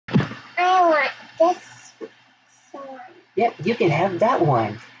this one. Yep, you can have that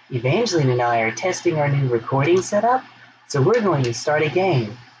one. Evangeline and I are testing our new recording setup, so we're going to start a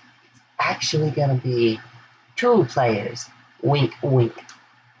game. It's actually going to be 2 players. Wink, wink.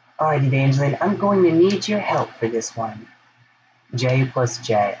 Alright, Evangeline, I'm going to need your help for this one. J plus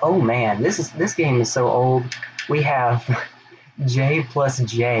J. Oh man, this game is so old. We have J plus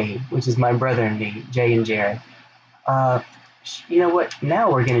J, which is my brother and me, Jay and Jared. You know what?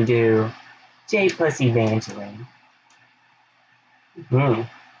 Now we're going to do J plus Evangeline.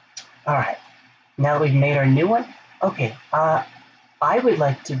 Alright, now that we've made our new one, okay, I would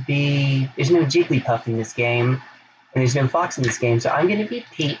like to be, there's no Jigglypuff in this game, and there's no Fox in this game, so I'm going to be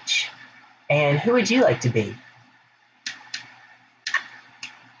Peach, and who would you like to be?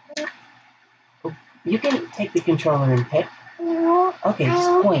 Oh, you can take the controller and pick. No. Okay,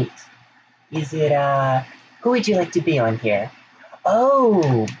 just point. Is it, who would you like to be on here?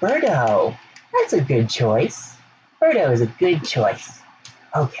 Oh, Birdo, that's a good choice. Birdo is a good choice.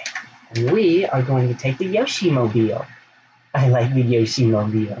 Okay, and we are going to take the Yoshi-mobile. I like the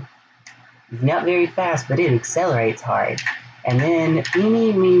Yoshi-mobile. It's not very fast, but it accelerates hard. And then,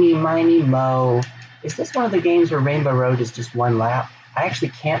 eeny, meeny, miny, mo. Is this one of the games where Rainbow Road is just 1 lap? I actually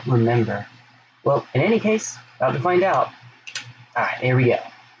can't remember. Well, in any case, about to find out. Alright, here we go.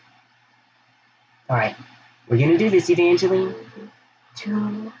 Alright, we're gonna do this, Evangeline.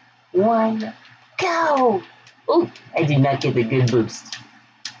 2, 1, go! Oh, I did not get the good boost.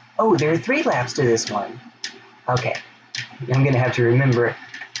 Oh, there are 3 laps to this one. Okay, I'm gonna have to remember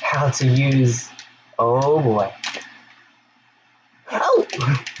how to use... Oh boy. Oh!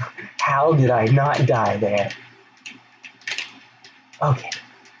 How did I not die there? Okay.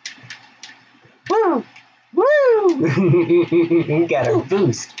 Woo! Woo! Got a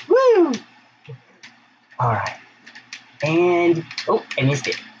boost. Woo! Alright. And... Oh, I missed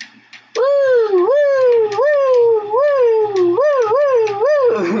it. Woo! Woo! Woo! Woo! Woo!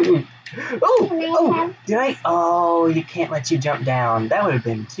 Woo! Oh, did I? Oh, you can't let you jump down. That would have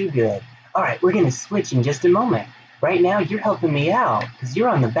been too good. All right, we're going to switch in just a moment. Right now, you're helping me out because you're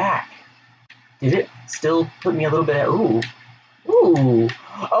on the back. Did it still put me a little bit at, ooh. Ooh.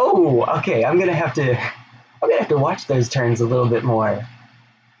 Oh, okay, I'm going to have to watch those turns a little bit more.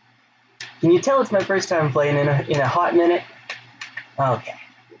 Can you tell it's my first time playing in a hot minute? Okay.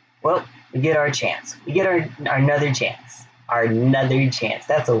 Well, we get our chance. We get our another chance. Our another chance.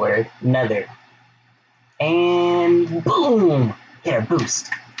 That's a word. Another. And boom! Get our boost.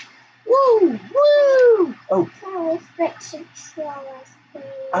 Woo! Woo! Oh.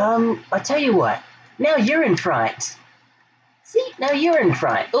 I'll tell you what. Now you're in front. See? Now you're in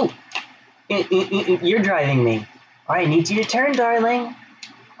front. Oh. You're driving me. All right, I need you to turn, darling.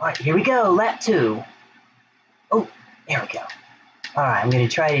 All right, here we go. Lap 2. Oh, there we go. All right, I'm going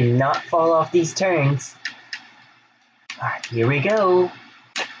to try to not fall off these turns. All right, here we go.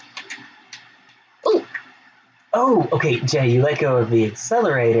 Oh, oh, okay, Jay, you let go of the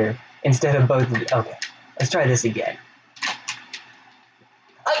accelerator instead of both of the... Okay, let's try this again.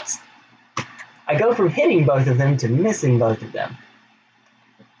 Oops. I go from hitting both of them to missing both of them.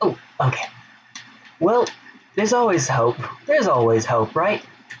 Oh, okay. Well, there's always hope. There's always hope, right?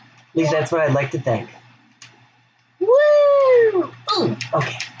 At least that's what I'd like to think. Woo! Oh,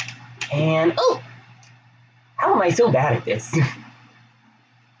 okay. And, oh! How am I so bad at this?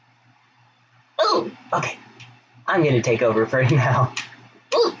 Oh, okay. I'm gonna take over for now.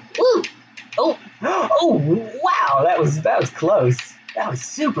 Ooh, ooh. Oh, oh, wow, that was close. That was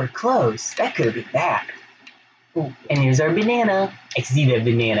super close. That could have been bad. Ooh, and here's our banana. I see that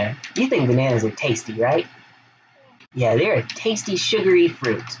banana. You think bananas are tasty, right? Yeah, they're a tasty, sugary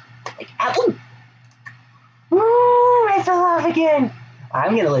fruit. Like apple. Ooh, I fell off again.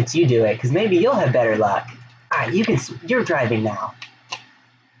 I'm gonna let you do it, because maybe you'll have better luck. Alright, you're driving now.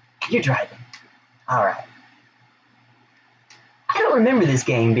 You're driving. Alright. I don't remember this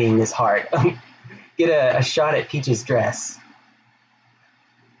game being this hard. Get a shot at Peach's dress.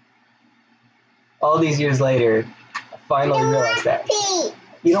 All these years later, I finally realized that. Peach.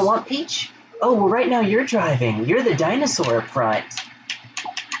 You don't want Peach? Oh, well right now you're driving. You're the dinosaur up front.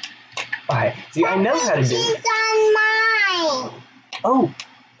 Alright, see, I know how to do it. On mine. Oh,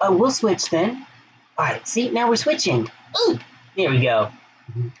 we'll switch then. Alright, see, now we're switching. Ooh, here we go.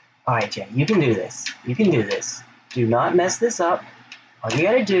 Alright, Jay, you can do this. You can do this. Do not mess this up. All you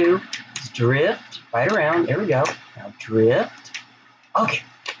gotta do is drift right around. There we go. Now drift. Okay,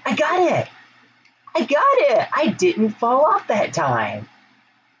 I got it. I got it. I didn't fall off that time.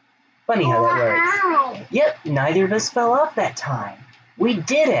 Funny how that works. Yep, neither of us fell off that time. We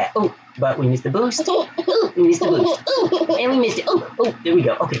did it. Oh, but we missed the boost. Ooh, we missed the boost. Ooh, and we missed it. Oh, oh, there we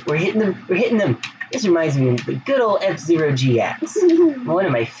go. Okay, we're hitting them. We're hitting them. This reminds me of the good old F-Zero GX. One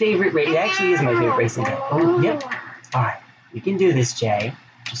of my favorite races. It actually is my favorite racing game. Oh, yep. All right, we can do this, Jay.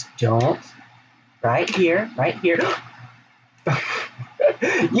 Just don't. Right here, right here.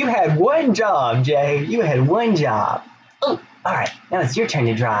 You had one job, Jay. You had one job. Oh, all right. Now it's your turn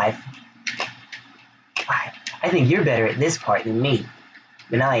to drive. All right. I think you're better at this part than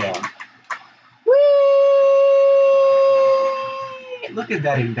I am. Whee! Look at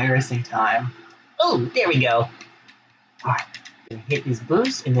that embarrassing time. Oh, there we go. All right. Gonna hit this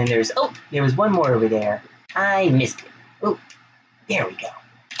boost, and then there was one more over there. I missed it. Oh, there we go.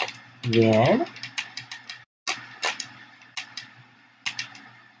 Then.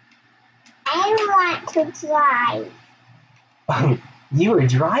 I want to drive. Oh, you were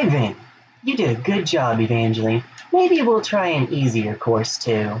driving. You did a good job, Evangeline. Maybe we'll try an easier course,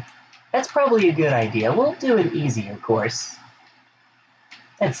 too. That's probably a good idea. We'll do an easier course.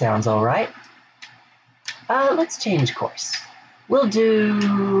 That sounds all right. Let's change course. We'll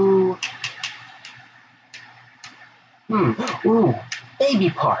do... Ooh, baby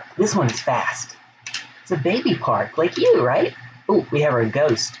park. This one is fast. It's a baby park, like you, right? Ooh, we have our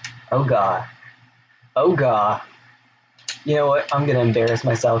ghost. Oh, God. Oh, God. You know what? I'm going to embarrass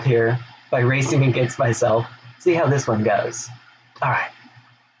myself here by racing against myself. See how this one goes. All right.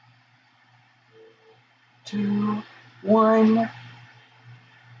 2, 1.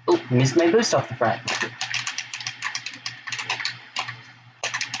 Oh, missed my boost off the front.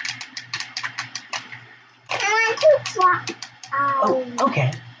 I want to drive. Oh,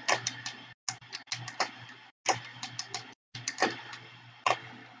 okay.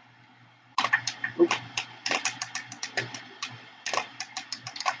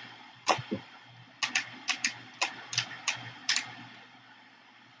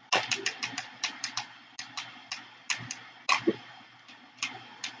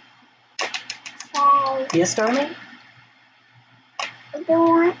 Yes, darling? I don't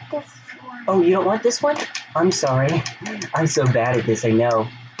want this one. Oh, you don't want this one? I'm sorry. I'm so bad at this, I know.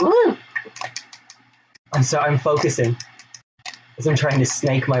 Woo! I'm sorry, I'm focusing as I'm trying to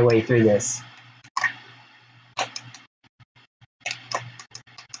snake my way through this.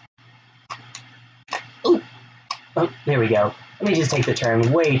 Ooh. Oh, there we go. Let me just take the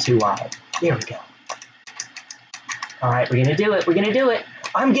turn way too wide. There we go. All right, we're gonna do it. We're gonna do it.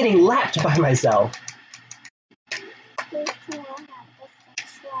 I'm getting lapped by myself.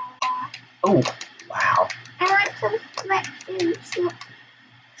 Oh, wow. I want to let you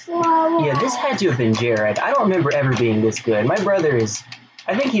slow. Yeah, this had to have been Jared. I don't remember ever being this good. My brother is...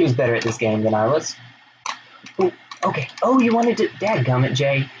 I think he was better at this game than I was. Oh, okay. Oh, you wanted to... Dadgummit,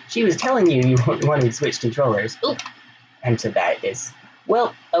 Jay. She was telling you wanted to switch controllers. Oh, I'm so bad at this.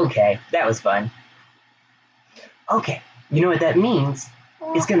 Well, okay. That was fun. Okay. You know what that means?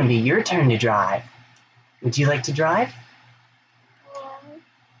 It's going to be your turn to drive. Would you like to drive?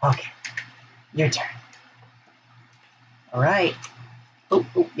 Okay. Your turn. All right. Oh,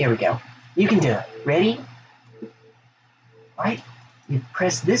 there we go. You can do it. Ready? All right. You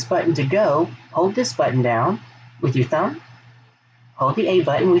press this button to go. Hold this button down with your thumb. Hold the A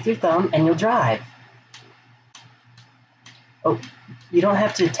button with your thumb, and you'll drive. Oh, you don't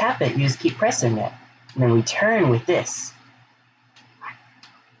have to tap it. You just keep pressing it. And then we turn with this.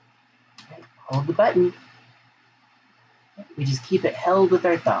 Okay, hold the button. We just keep it held with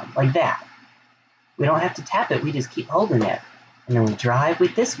our thumb, like that. We don't have to tap it. We just keep holding it. And then we drive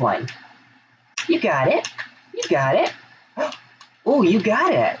with this one. You got it. You got it. Oh, you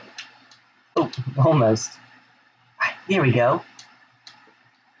got it. Oh, almost. There we go.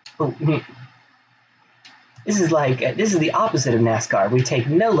 Oh, this is the opposite of NASCAR. We take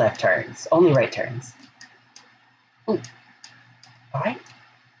no left turns, only right turns. Oh, all right.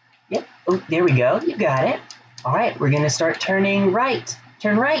 Yep. Oh, there we go. You got it. All right, we're gonna start turning right.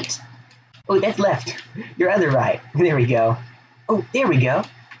 Turn right. Oh, that's left. Your other right. There we go. Oh, there we go.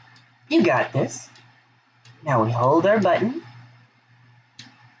 You got this. Now we hold our button.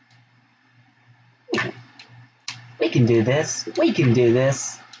 We can do this. We can do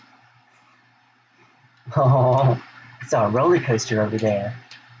this. Oh, I saw a roller coaster over there.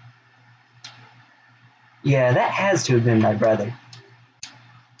 Yeah, that has to have been my brother.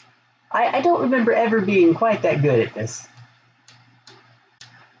 I don't remember ever being quite that good at this.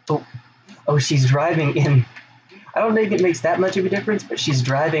 Oh, she's driving in. I don't think it makes that much of a difference, but she's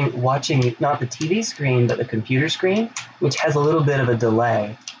driving, watching not the TV screen, but the computer screen, which has a little bit of a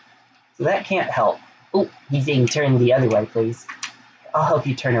delay. So that can't help. Oh, he's saying turn the other way, please. I'll help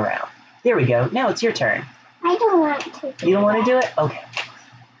you turn around. There we go. Now it's your turn. I don't want to. You don't want to do it? Okay.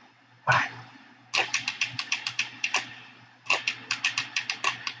 All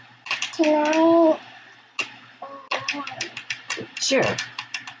Can Sure.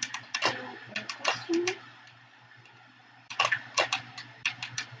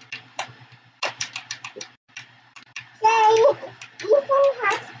 even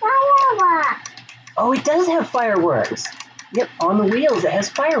has fireworks. Oh, it does have fireworks. Yep, on the wheels it has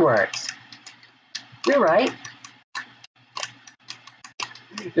fireworks. You're right.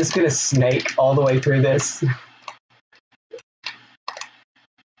 Just gonna snake all the way through this.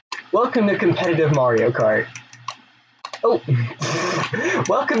 Welcome to competitive Mario Kart. Oh,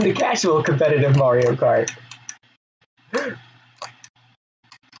 welcome to casual competitive Mario Kart.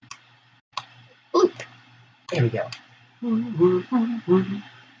 Ooh. There we go.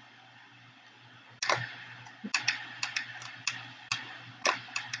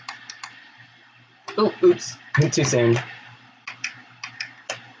 Oh, oops, too soon.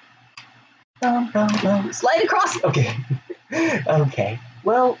 Slide across. Okay. Okay.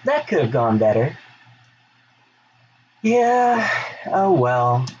 Well, that could have gone better. Yeah. Oh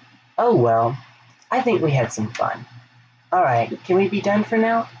well. Oh well. I think we had some fun. All right. Can we be done for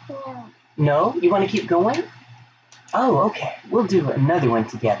now? No. No? You want to keep going? Oh, okay. We'll do another one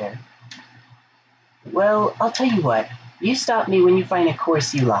together. Well, I'll tell you what. You stop me when you find a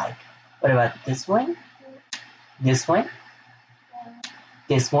course you like. What about this one? This one?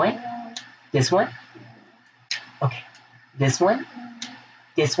 This one? This one? Okay. This one?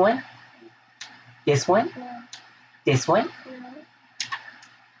 This one? This one? This one?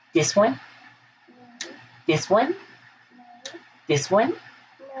 This one? This one? This one?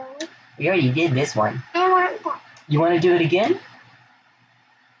 No. We already did this one. I want that. You want to do it again?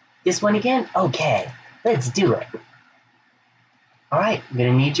 This one again? Okay. Let's do it. Alright, I'm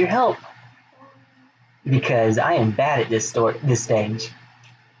going to need your help. Because I am bad at this stage.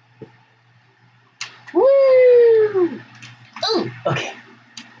 Woo! Ooh, okay.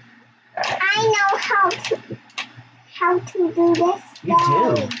 Right. I know how to do this. You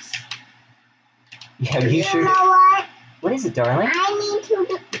do? Yeah, you sure? You know what? What is it, darling? I need to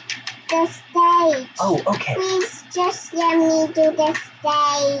do the stage. Oh, okay. Please just let me do the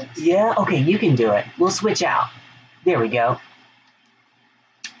stage. Yeah, okay, you can do it. We'll switch out. There we go.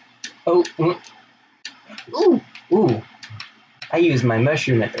 Oh, ooh, ooh. I used my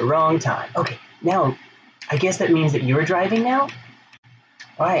mushroom at the wrong time. Okay, now, I guess that means that you're driving now?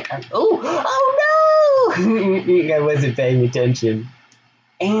 Alright, oh no! I wasn't paying attention.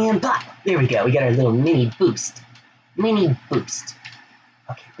 And pop! There we go, we got our little mini boost. Mini boost.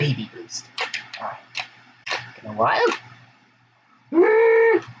 Okay, baby boost. Alright. Gonna what?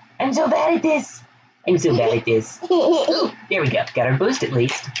 I'm so bad at this. I'm so bad at this. Ooh, there we go, got our boost at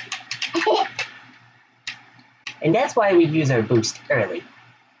least. And that's why we use our boost early.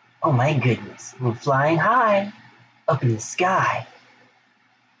 Oh my goodness, we're flying high, up in the sky.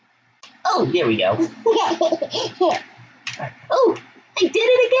 Oh, there we go. Oh, I did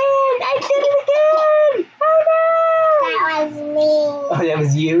it again! I did it again! Oh That was me. no! Oh, that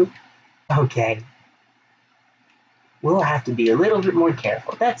was you? Okay. We'll have to be a little bit more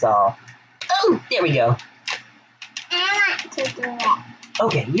careful, that's all. Oh, there we go. I want to do it.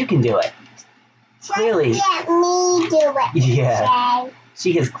 Okay, you can do it. Just Clearly. let me do it. Yeah. Okay?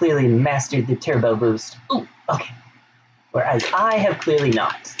 She has clearly mastered the turbo boost. Ooh, okay. Whereas I have clearly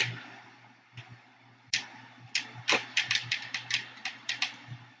not.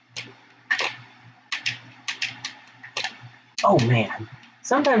 Oh man.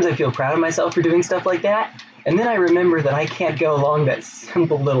 Sometimes I feel proud of myself for doing stuff like that, and then I remember that I can't go along that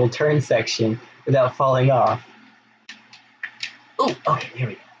simple little turn section without falling off. Ooh, okay, here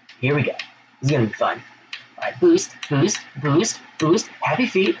we go. Here we go. This is gonna be fun. Alright, boost, boost, boost, boost, happy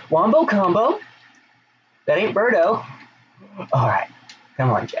feet, wombo combo. That ain't Birdo. Alright,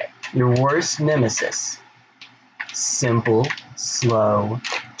 come on, Jay. Your worst nemesis. Simple, slow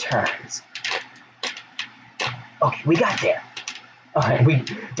turns. Okay, we got there. Alright, we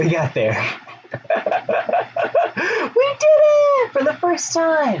got there. We did it! For the first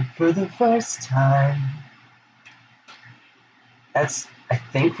time! For the first time. That's, I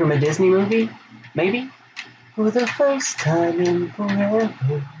think, from a Disney movie? Maybe? For the first time in forever,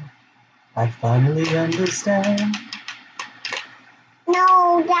 I finally understand.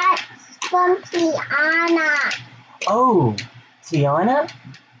 No, that's from Tiana. Oh, Tiana?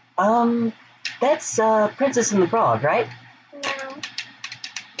 That's Princess and the Frog, right? No.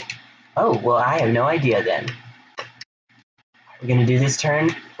 Oh, well, I have no idea then. We're gonna do this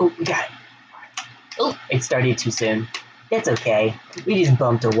turn. Oh, we got it. Oh, it started too soon. That's okay. We just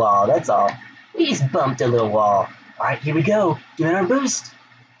bumped a wall, that's all. We just bumped a little wall. Alright, here we go. Doing our boost.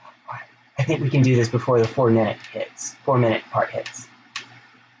 Alright, I think we can do this before the 4 minute hits. 4 minute part hits.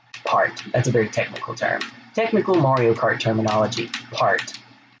 part. That's a very technical term. Technical Mario Kart terminology. Part.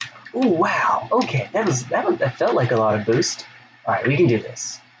 Ooh, wow. Okay, that felt like a lot of boost. All right, we can do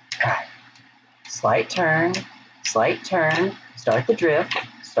this. All right. Slight turn. Slight turn. Start the drift.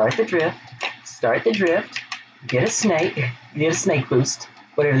 Start the drift. Start the drift. Get a snake. Get a snake boost.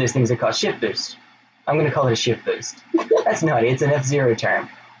 Whatever those things are called. Shift boost. I'm going to call it a shift boost. That's naughty. It's an F-Zero term.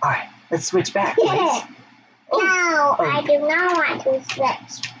 All right, let's switch back, please. No, I do not want to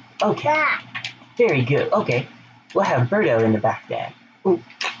switch. Okay. Back. Very good. Okay. We'll have Birdo in the back then. Ooh.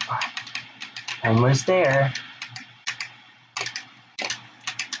 All right. Almost there.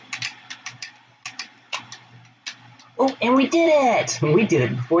 Oh, and we did it! We did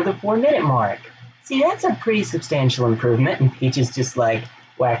it before the 4-minute mark. See, that's a pretty substantial improvement, and Peach is just like,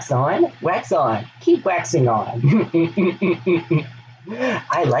 wax on, keep waxing on.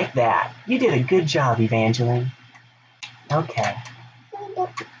 I like that. You did a good job, Evangeline. Okay.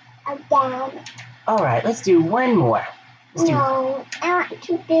 Again. Alright, let's do one more. No, I want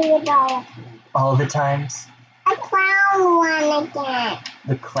to do it all. All the times? A clown one again.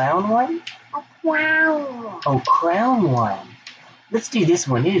 The clown one? A clown one. Oh, crown one. Let's do this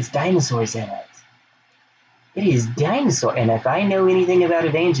one. It is dinosaurs in it. It is dinosaur, and if I know anything about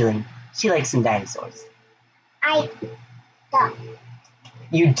Evangeline, she likes some dinosaurs. I don't.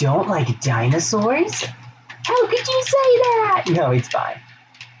 You don't like dinosaurs? How could you say that? No, it's fine.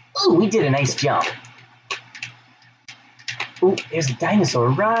 Ooh, we did a nice jump. Ooh, there's a dinosaur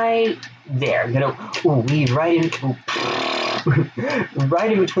right there. Ooh, weave right in. Ooh,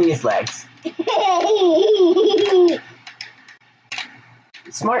 right in between his legs.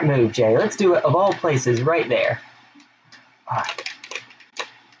 Smart move, Jay. Let's do it of all places right there. Alright.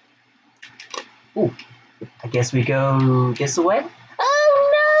 Ooh, I guess we go this way.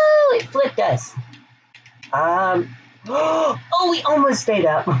 Oh no! It flipped us. Oh, we almost stayed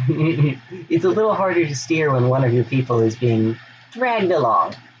up. It's a little harder to steer when one of your people is being dragged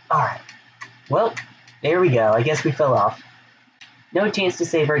along. Alright. Well, there we go. I guess we fell off. No chance to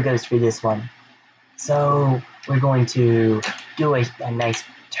save our ghost for this one. So, we're going to do a nice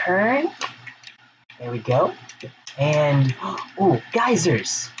turn. There we go. And, oh,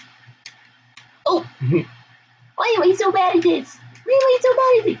 geysers. Oh, why am I so bad at this? Why am I so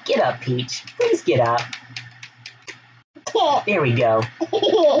bad at it? Get up, Peach. Please get up. There we go.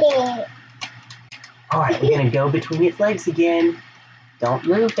 Alright, we're going to go between its legs again. Don't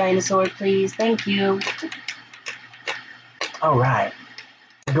move, dinosaur, please. Thank you. Alright.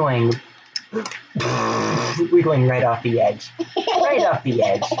 We're going right off the edge. Right off the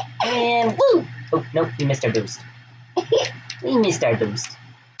edge. And woo! Oh, nope, we missed our boost. We missed our boost.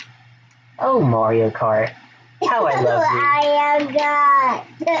 Oh, Mario Kart. How I love you. I am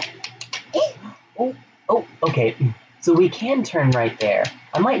God. Oh, okay. So we can turn right there.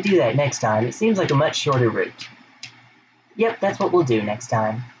 I might do that next time. It seems like a much shorter route. Yep, that's what we'll do next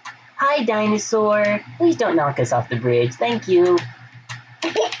time. Hi, dinosaur. Please don't knock us off the bridge. Thank you.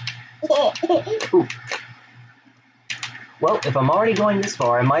 Ooh. Well, if I'm already going this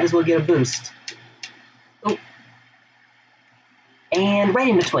far, I might as well get a boost. Ooh. And right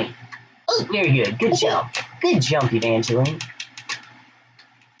in between. Oh, very good. Good jump. Good jump, Evangeline.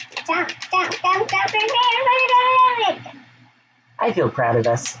 Jump. I feel proud of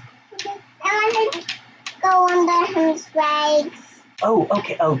us. I want to go under his legs. Oh,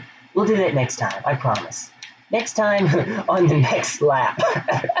 okay. Oh, we'll do that next time. I promise. Next time on the next lap.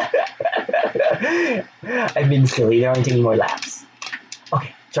 I've been silly. There aren't any more laps.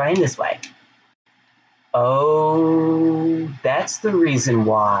 Okay, trying this way. Oh, that's the reason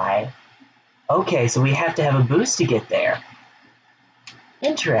why. Okay, so we have to have a boost to get there.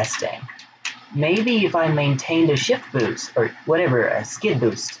 Interesting. Maybe if I maintained a shift boost, or whatever, a skid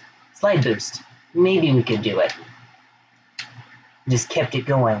boost, slide boost, maybe we could do it. Just kept it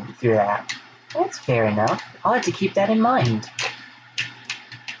going through that. That's fair enough. I'll have to keep that in mind.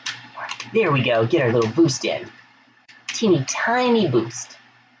 There we go. Get our little boost in. Teeny tiny boost.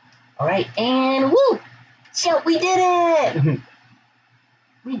 Alright, and woo! Shout, we did it!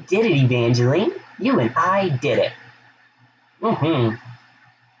 We did it, Evangeline. You and I did it.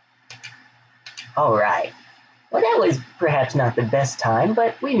 Alright. Well, that was perhaps not the best time,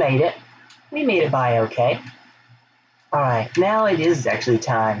 but we made it. We made it by okay. Alright, now it is actually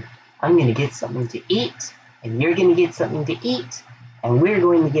time. I'm going to get something to eat, and you're going to get something to eat, and we're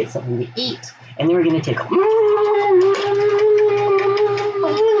going to get something to eat, and then we're going to tickle.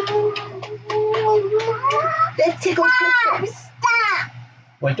 That tickle. Stop.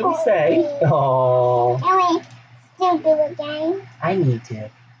 What do we say? Oh. Can we still do it again? I need to.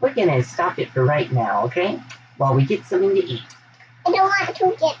 We're going to stop it for right now, okay? While we get something to eat. I don't want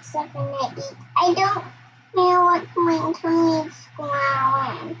to get something to eat. I don't feel like going to need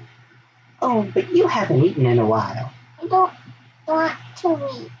flour. Oh, but you haven't eaten in a while. I don't want to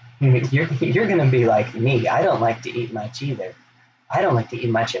eat. You're gonna be like me. I don't like to eat much either. I don't like to eat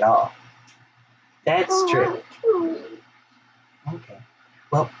much at all. That's true. I want to eat. Okay.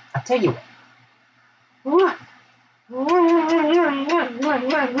 Well, I'll tell you what.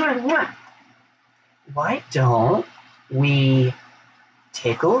 Why don't we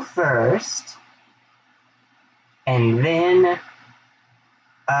tickle first, and then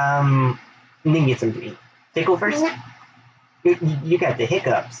get something to eat. Tickle first? You got the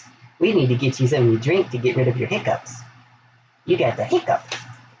hiccups. We need to get you something to drink to get rid of your hiccups. You got the hiccups.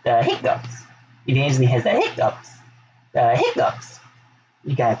 The hiccups. Evangeline has the hiccups. The hiccups.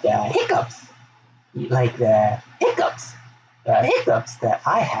 You got the hiccups. You like the hiccups. The hiccups that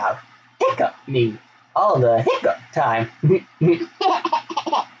I have. Hiccup me all the hiccup time.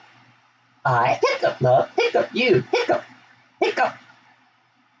 I hiccup love, hiccup you, hiccup, hiccup.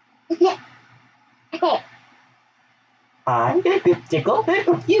 I hiccup tickle,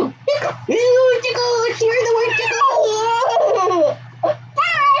 hiccup you, hiccup. Ooh, tickle, hear the word tickle.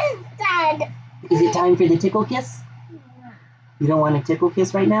 Is it time for the tickle kiss? You don't want a tickle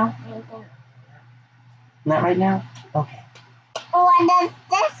kiss right now? Not right now? Okay. What does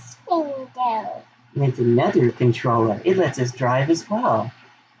this thing do? It's another controller. It lets us drive as well.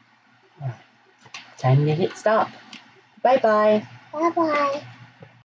 Time to hit stop. Bye-bye. Bye-bye.